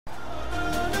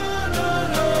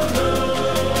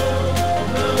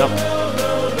Yep.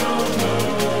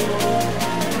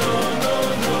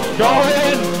 Go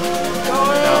in! Go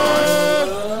in!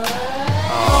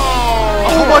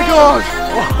 Oh my gosh!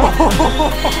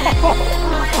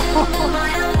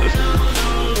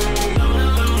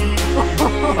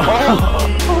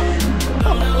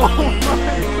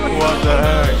 What the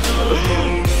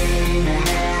heck?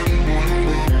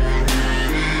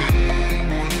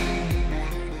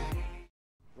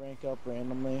 Rank up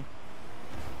randomly.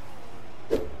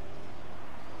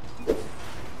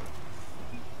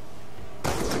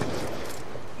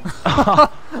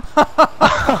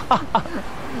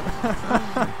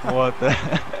 What the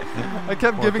heck? I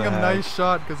kept What giving the him a heck? nice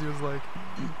shot because he was like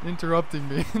interrupting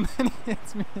me, and then he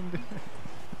hits me into it.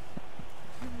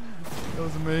 That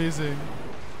was amazing.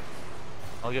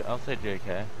 I'll say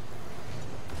JK.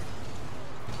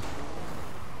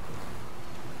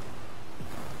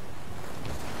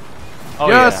 Oh,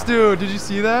 Yes, yeah. dude. Did you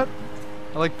see that?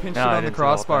 I like pinched No, it I on the didn't see the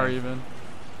whole crossbar thing. even.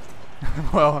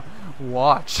 Well,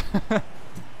 watch.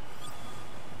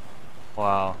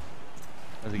 Wow.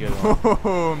 That's a good one.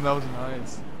 Boom. That was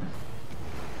nice.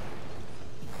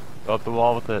 Go up the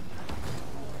wall with it.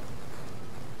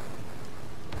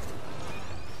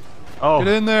 Oh.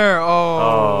 Get in there. Oh.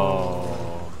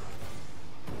 Oh.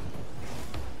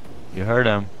 You heard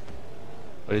him.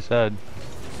 What he said.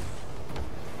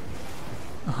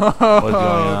 What's going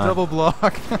on? Double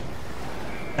block.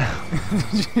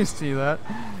 Did you see that?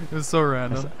 It was so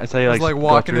random. I saw you It was like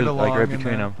walking go it through, along like right and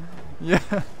between then- them.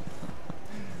 Yeah.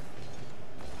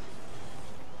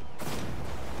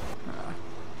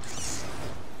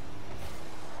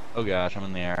 Oh gosh, I'm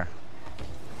in the air.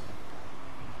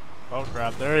 Oh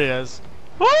crap, there he is.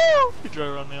 Woo! He tried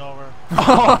to run me over.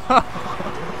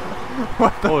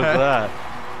 What the What was heck? that?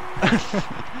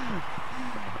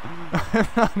 I'm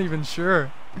not even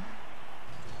sure.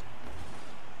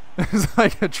 It was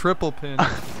like a triple pin.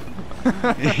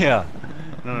 Yeah.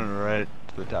 No, right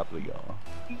to the top of the goal.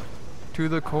 To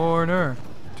the corner.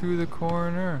 To the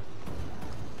corner.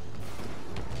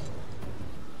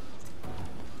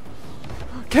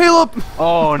 Caleb!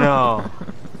 Oh no.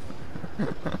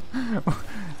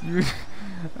 You,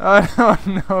 I don't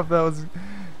know if that was...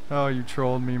 Oh, you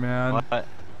trolled me, man. What?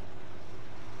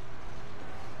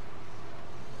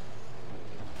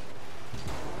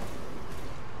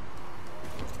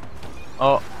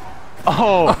 Oh.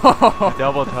 Oh!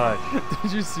 Double touch.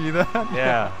 Did you see that?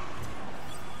 Yeah.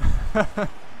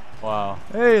 Wow.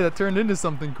 Hey, that turned into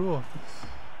something cool.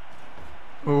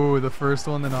 Oh, the first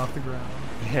one then off the ground.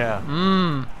 Yeah.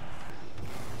 Mmm.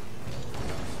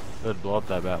 Could blow up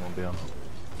that Batmobile.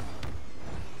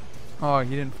 Oh,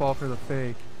 he didn't fall for the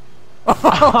fake.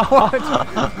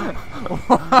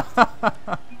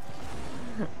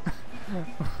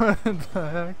 What the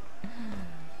heck?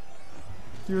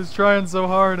 He was trying so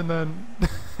hard and then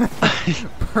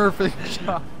perfect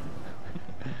shot.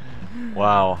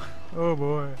 Wow. Oh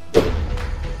boy.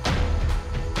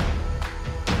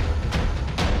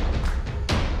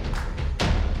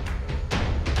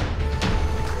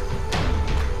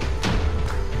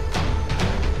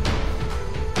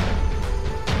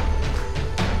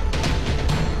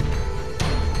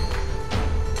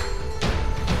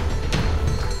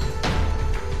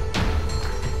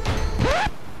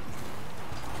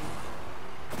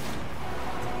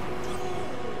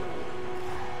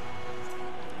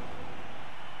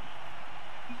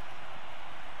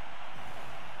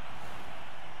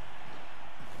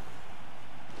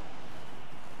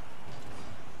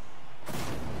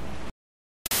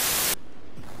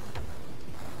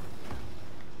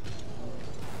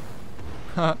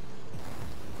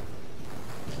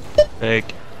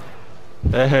 Fake.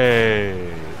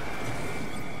 Hey.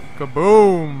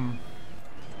 Kaboom!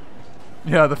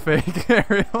 Yeah, the fake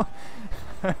aerial.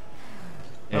 I love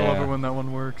Yeah. it when that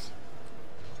one works.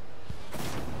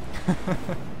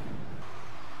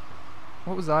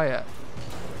 What was I at?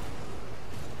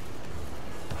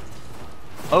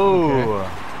 Oh.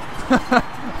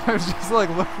 I was just like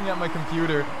looking at my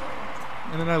computer,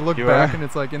 and then I look You back were? and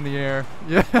it's like in the air.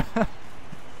 Yeah.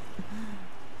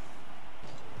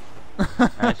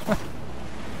 Nice.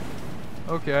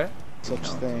 Okay. Such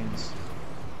things.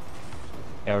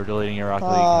 Yeah, we're deleting your Rocket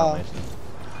League Ah. compilation.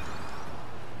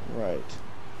 Right.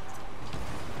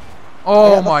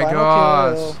 Oh And the my final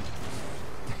gosh.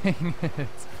 kill. Dang it.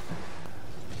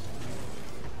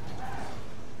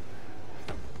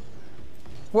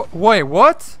 What? Wait,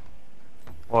 what?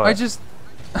 What? I just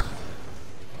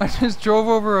drove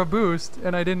over a boost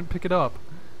and I didn't pick it up.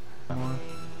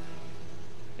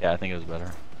 Yeah, I think it was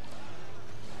better.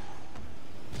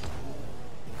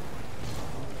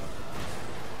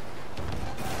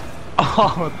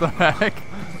 Oh, what the heck?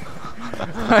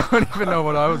 I don't even know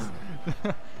what I was.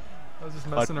 I was just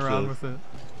messing around with it.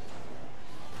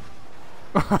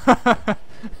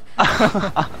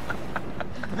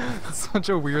 Such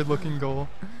a weird looking goal.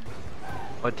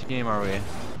 What team are we?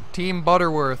 Team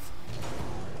Butterworth.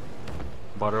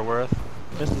 Butterworth?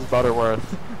 Mrs.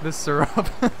 Butterworth. This syrup.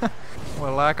 We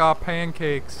like our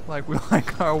pancakes like we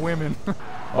like our women.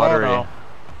 Buttery.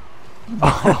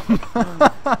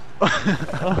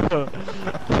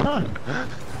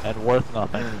 And worth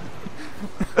nothing.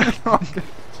 Okay.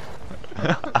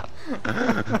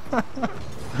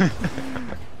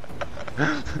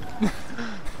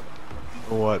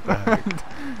 What the heck?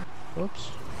 Whoops.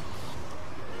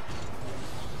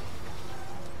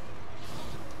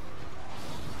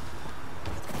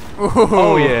 Ooh.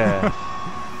 Oh yeah.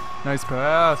 Nice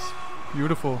pass.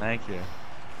 Beautiful. Thank you.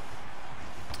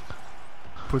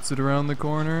 Puts it around the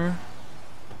corner.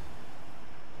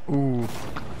 Ooh.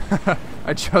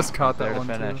 I just caught that There to one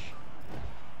finish.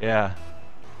 too. Yeah.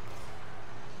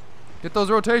 Get those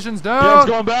rotations Game's down.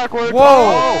 going backwards. Whoa!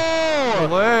 The Oh!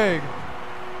 leg.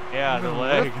 Yeah, the Even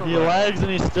leg. with the He lags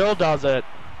and he still does it.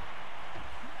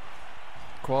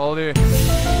 Quality. In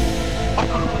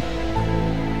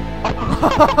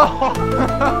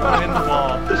the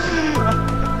ball.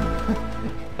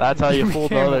 That's how you fool the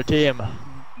became- other team. Yeah,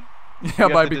 You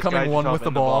have by to disguise becoming one yourself with the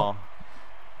in ball.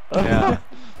 Yeah.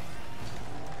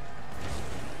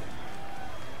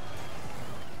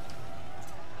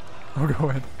 Oh, go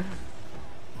in.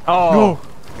 Oh.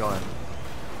 No. Going.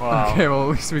 Wow. Okay, well at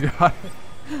least we got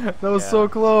it. That was so Yeah.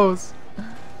 close.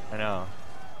 I know.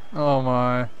 Oh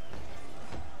my.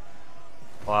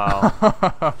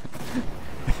 Wow.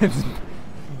 It's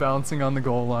bouncing on the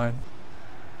goal line.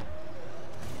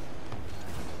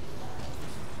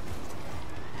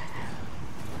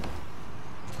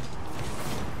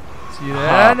 See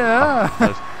that?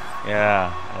 That's,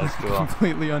 yeah, that's cool.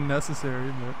 Completely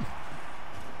unnecessary, but.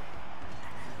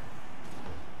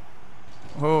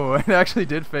 Oh, it actually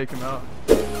did fake him out.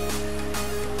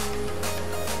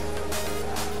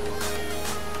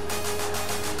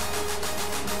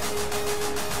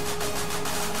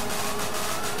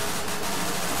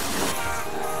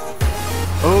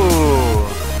 Ooh.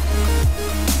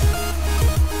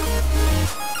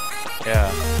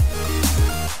 Yeah.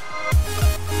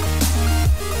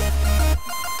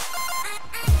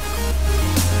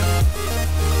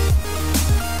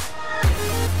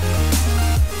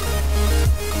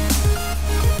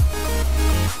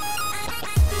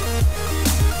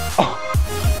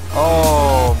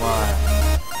 Oh my.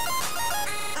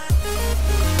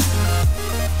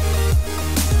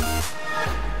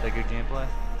 Is that good gameplay?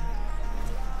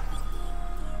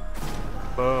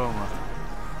 Boom.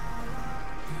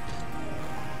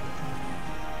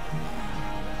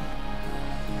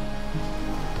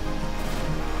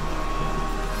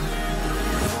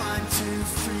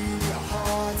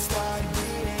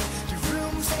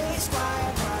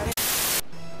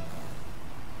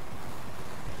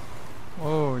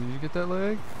 Whoa, did you get that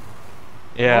leg?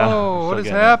 Yeah. Whoa, I'm what still is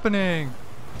getting it. happening?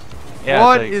 Yeah,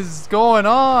 What it's is going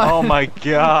on? like, oh my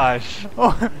gosh.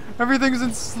 Oh, everything's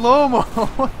in slow-mo.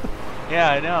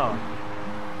 Yeah, I know.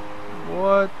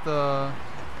 What the?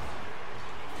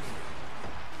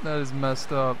 That is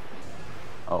messed up.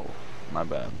 Oh, my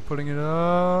bad. Putting it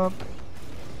up.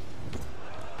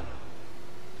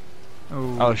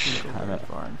 Oh, Oh, didn't sh- go I very meant-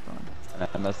 far in front.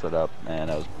 I messed it up, man.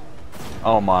 That was.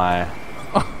 Oh my.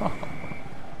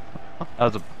 That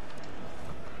was a.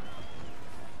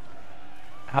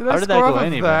 How Did I did that score go off in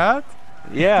of even? that?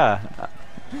 Yeah.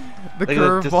 The Look at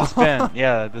curve just ball. the spin.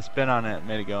 Yeah, the spin on it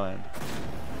made it go in.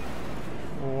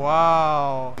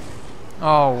 Wow.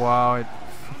 Oh wow, it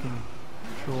fucking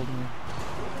trolled me.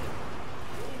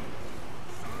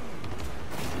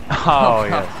 Oh,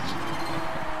 yes.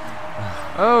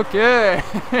 Okay.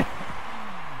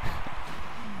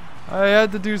 I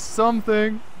had to do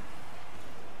something.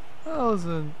 That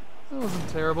wasn't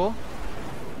terrible.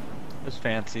 It was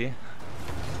fancy.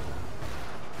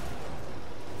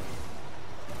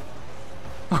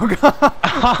 Oh god.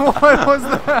 What was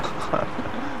that?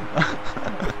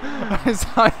 I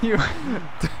saw you.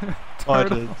 Watch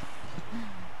turtle. it.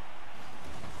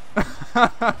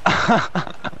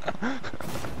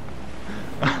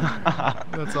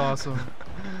 That's awesome.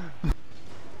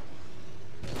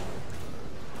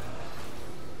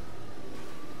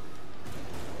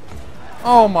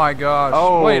 Oh my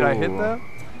gosh. Wait, I hit Oh. that?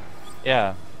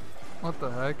 Yeah. What the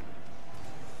heck?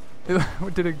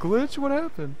 Did it glitch? What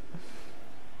happened?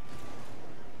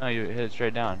 No, you hit it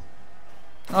straight down.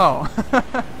 Oh.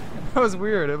 That was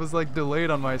weird. It was like delayed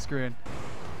on my screen.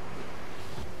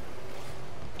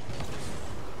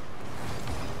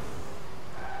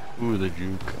 Ooh, the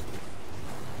juke.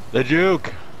 The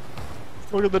juke!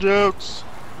 Look at the jokes.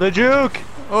 The juke!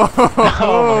 Oh,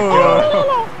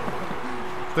 Oh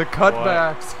the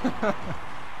cutbacks.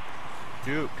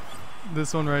 Juke.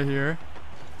 This one right here.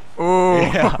 Oh,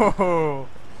 Yeah.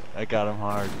 I got him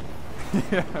hard.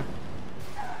 yeah.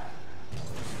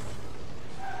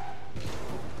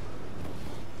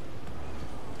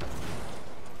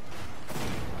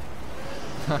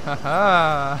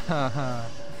 Is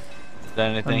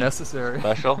that anything Unnecessary.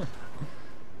 special?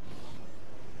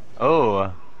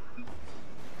 Oh,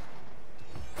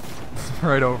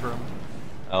 Right over him.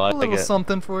 I like A little it.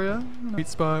 something for you. Sweet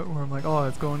spot where I'm like, oh,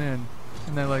 it's going in,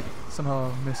 and then like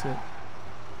somehow miss it.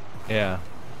 Yeah.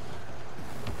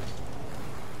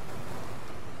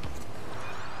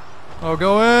 Oh,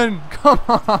 go in! Come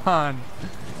on!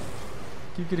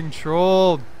 Keep getting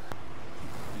trolled.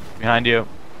 Behind you.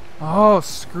 Oh,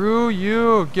 screw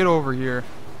you! Get over here!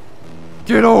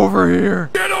 Get over here!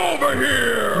 Get over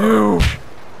here! You!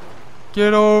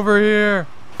 Get over here!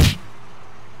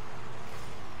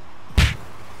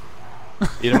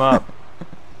 Eat him up.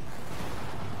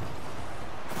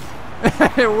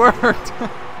 It worked!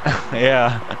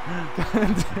 Yeah.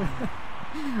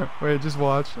 Wait, just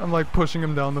watch. I'm like pushing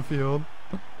him down the field.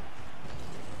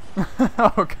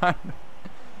 Oh, kind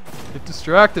of. It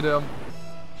distracted him.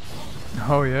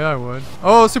 Oh, yeah, I would.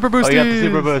 Oh, super boosties! Oh, you got the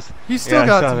super boost. He still Yeah, I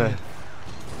got saw to me. that.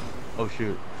 Oh,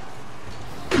 shoot.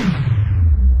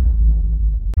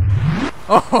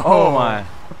 Oh, my.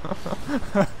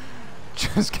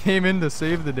 Just came in to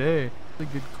save the day. A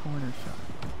good corner shot.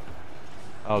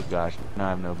 Oh, gosh. Now I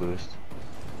have no boost.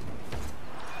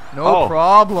 No Oh.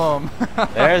 problem.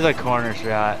 There's a corner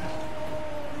shot.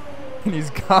 And he's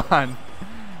gone.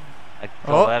 I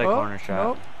call that a corner shot.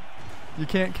 Nope. You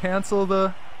can't cancel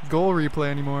the goal replay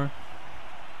anymore.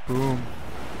 Boom.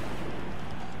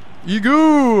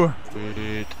 Igoo!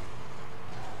 Sweet.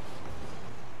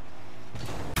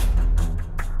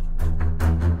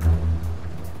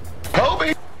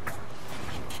 Kobe!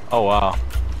 Oh, wow.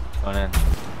 Going in.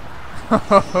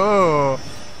 Oh.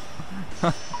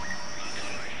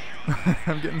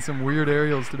 I'm getting some weird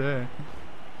aerials today.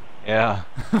 Yeah.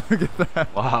 Look at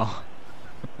that. Wow.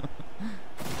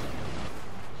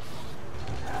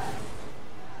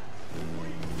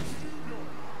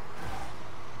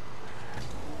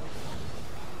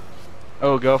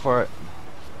 Oh, go for it.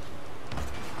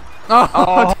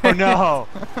 Oh, dang no.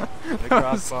 it.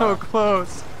 That was so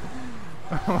close.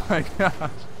 Oh my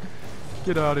gosh.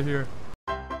 Get out of here.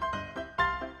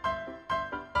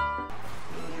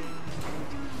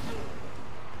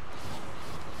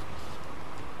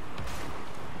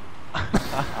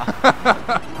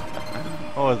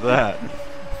 What was that?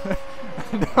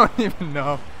 I don't even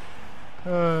know.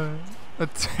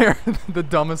 The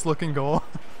dumbest looking goal.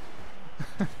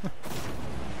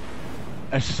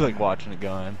 I was just like watching it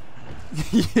go in.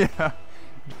 Yeah.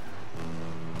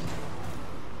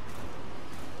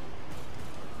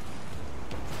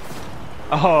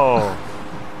 Oh.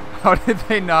 How did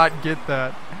they not get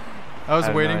that? I was I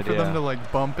have waiting no for them idea. to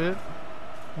like bump it.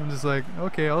 I'm just like,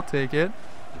 okay, I'll take it.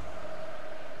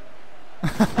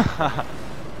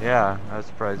 Yeah, I was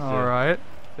surprised too. Alright.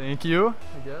 Thank you,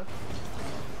 I guess.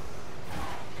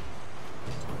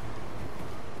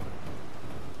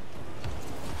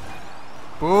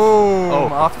 Boom! Oh.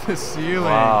 Off the ceiling.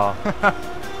 Wow.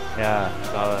 Yeah,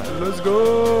 saw that. Let's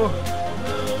go!